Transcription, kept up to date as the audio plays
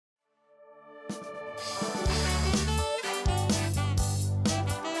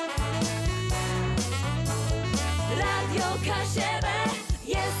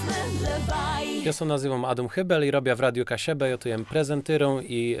Ja się nazywam Adóm Hébel i robię w radiu Kaszëbë, ja tu jem prezentyrą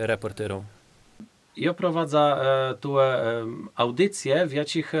i reportyrą. Ja prowadzę tu audycję, w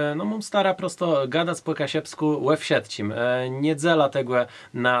jakich mam stara prosto gadać po kaszebsku we wsiedcim. Nie dziela tego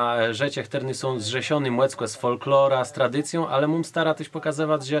na rzeczach, które są zrzesione młecko z folklora, z tradycją, ale mam stara też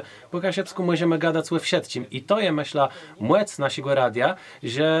pokazywać, że po kaszebsku możemy gadać we wsiedcim. I to je, myślę, młec naszego radia,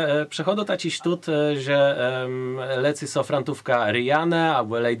 że przechodzą taci sztut, że lecy są frantówka Rihanna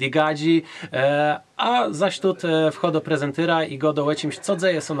albo Lady Gadzi, a zaś tu wchodzą prezentyra i godą o czymś, co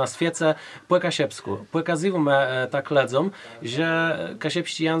dzieje się na świecie po kaszebsku. Pokazujemy tak ledzą, że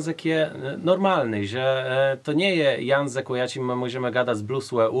kaszebski język jest normalny, że to nie jest język, o jakim my możemy gadać z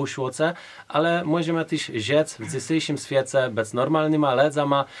blusłe uszłoce, ale możemy też rzec w dzisiejszym świecie bez normalnymi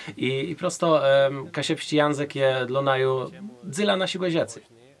ledzami i prosto kaszebski język jest dla nas dzieła naszego rzeczy.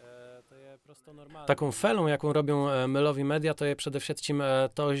 Taką felą, jaką robią mylowi media, to jest przede wszystkim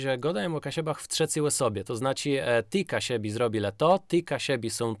to, że gadają o Kaszebach w trzeciej osobie. To znaczy, ty Kaszebi zrobili to, ty Kaszebi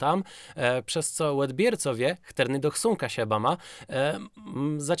są tam, przez co odbiorcowie, którzy doch są Kaszebama,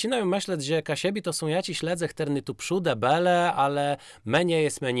 zaczynają myśleć, że Kaszebi to są jacyś ledze, którzy tu przódę bele, ale my nie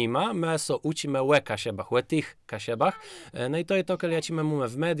jest menima, my so ucimy o Kaszebach, o tych Kaszebach. No i to jest to, kiedy jacimy mówimy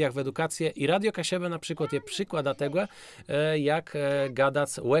w mediach, w edukację i radio Kaszebę na przykład jest przykład tego, jak gadać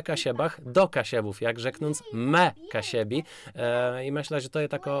o Kaszebach do Kaszebów, jak rzeknąc me Kaszebi. I myślę, że to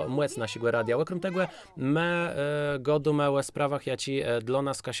jest tako młec naszego radia. Okrom tego, my godumy o sprawach, jaci dla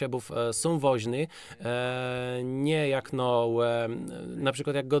nas Kaszebów są woźny, nie jak na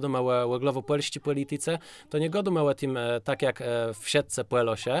przykład jak godumy o glowopolskiej polityce, to nie godumy o tym tak jak w siatce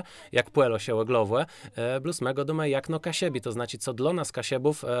płelo się, jak płelo się o glowę, plus my godumy jak Kaszebi, to znaczy co dla nas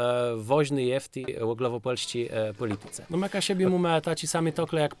Kaszebów woźny jest w tej glowopolskiej polityce. No my Kaszebi mamy taci sami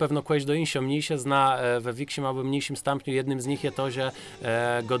tokle, jak pewno kłeś do insią mniejsze zna we większym albo mniejszym stopniu. Jednym z nich jest to, że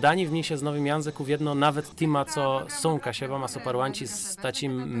godani w się z nowym języku jedno nawet tyma, co są Kaszebama, są parłanci z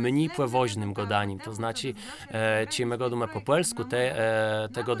takim mniej płewoźnym godaniem. To znaczy, ci my godumy po polsku,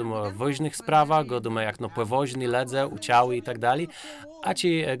 te godumy o woźnych sprawach, godumy jak płewoźny, ledze, uciały i tak dalej, a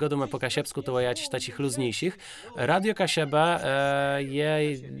ci godumy po kaszebsku to jakiś takich luźniejszych. Radio Kaszëbë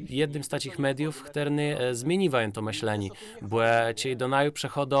jest jednym z takich mediów, które zmieniwają to myślenie, bo ci do naju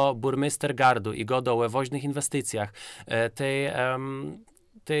przechodzą burmister gardu i godą o woźnych inwestycjach.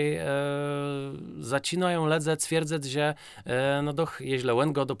 Zaczynają ledze twierdzić, że no doch, jeśli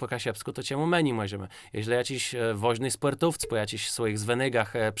łen godo po kaszebsku, to czemu meni możemy. Jeśli jakiś woźny sportowcy po jakichś swoich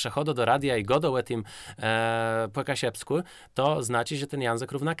zwenygach przechodzą do radia i godą o tym po kaszebsku, to znaczy, że ten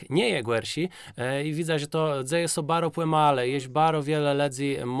język równak nie jest gorszy i widzę, że to dzieje się bardzo płemale. Jest bardzo wiele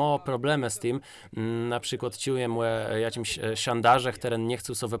ledzi ma problemy z tym. Na przykład czułem o jakimś siandarzach, które nie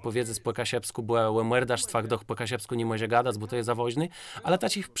chcą sobie powiedzieć po kaszebsku, bo o mordarstwach doch po kaszebsku nie może gadać, bo to jest za woźny, ale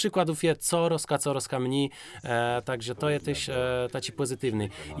takich przykładów jest coraz mniej, także to jest też taki pozytywny.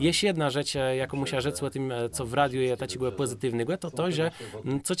 Jest jedna rzecz, jaką muszę rzec o tym, co w radiu jest takiego pozytywnego, to, że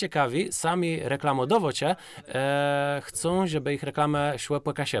co ciekawi, sami reklamodowocie chcą, żeby ich reklamy szły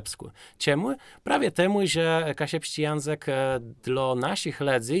po kaszebsku. Czemu? Prawie temu, że kaszebski język dla naszych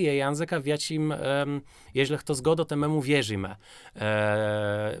ledzy jest języka, w jakim jeśli kto zgoda, to my mu wierzymy.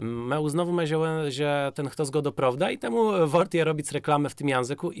 My uznawamy, że ten kto zgoda prawda i temu warto robić reklamę w tym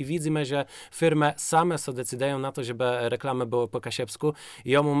języku i widzimy, że firmy same sobie decydują na to, żeby reklamy były po kaszebsku.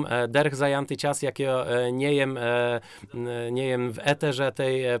 Ja mam derch zajęty czas, jak ja nie jem w eterze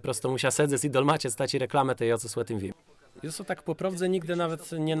tej, prosto musia sedzeć i dolmaciec taci reklamę tej, o co z tym wiem. Ja so tak po prawdzie nigdy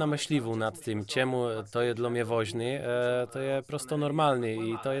nawet nie namyśliwał nad tym, czemu to jest dla mnie woźny. To jest prosto normalny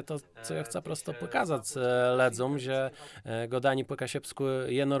i to jest to, co ja chcę prosto pokazać ledzom, że godani po kaszebsku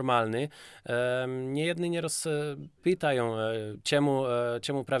jest normalny. Niejedni nie rozpytają,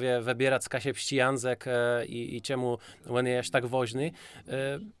 czemu prawie wybierać kaszebski język i czemu on jest tak woźny.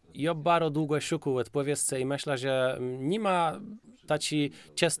 Ja bardzo długo szukał odpowiedźce i myślę, że nie ma taci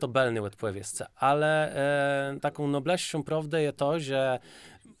często belny odpowiedźce, ale taką nobleższą prawdą jest to, że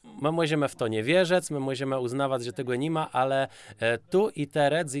my możemy w to nie wierzyć, my możemy uznawać, że tego nie ma, ale tu i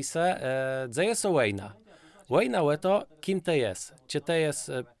teraz dzieje się wojna. Wojna o to, kim to jest. Czy to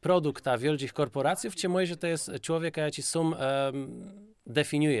jest produkt wielkich korporacji, czy może to jest człowiek, jaki sam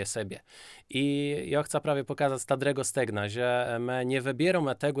definiuje sobie. I ja chcę prawie pokazać stadrego stegna, że my nie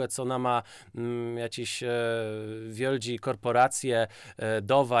wybieramy tego, co nam ma jakieś wielkie korporacje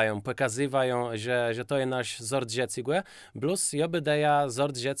dawają, pokazywają, że to jest nasz zord dziecigłe, plus ja by daję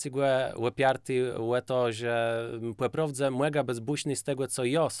zord dziecigłe łopiarty o to, że płeprawdze młega bezbuśny z tego, co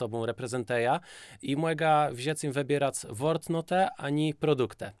ja sobą reprezentuję i młega w dziecim wybierać wortnotę, ani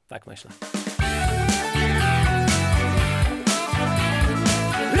produkty. Tak myślę.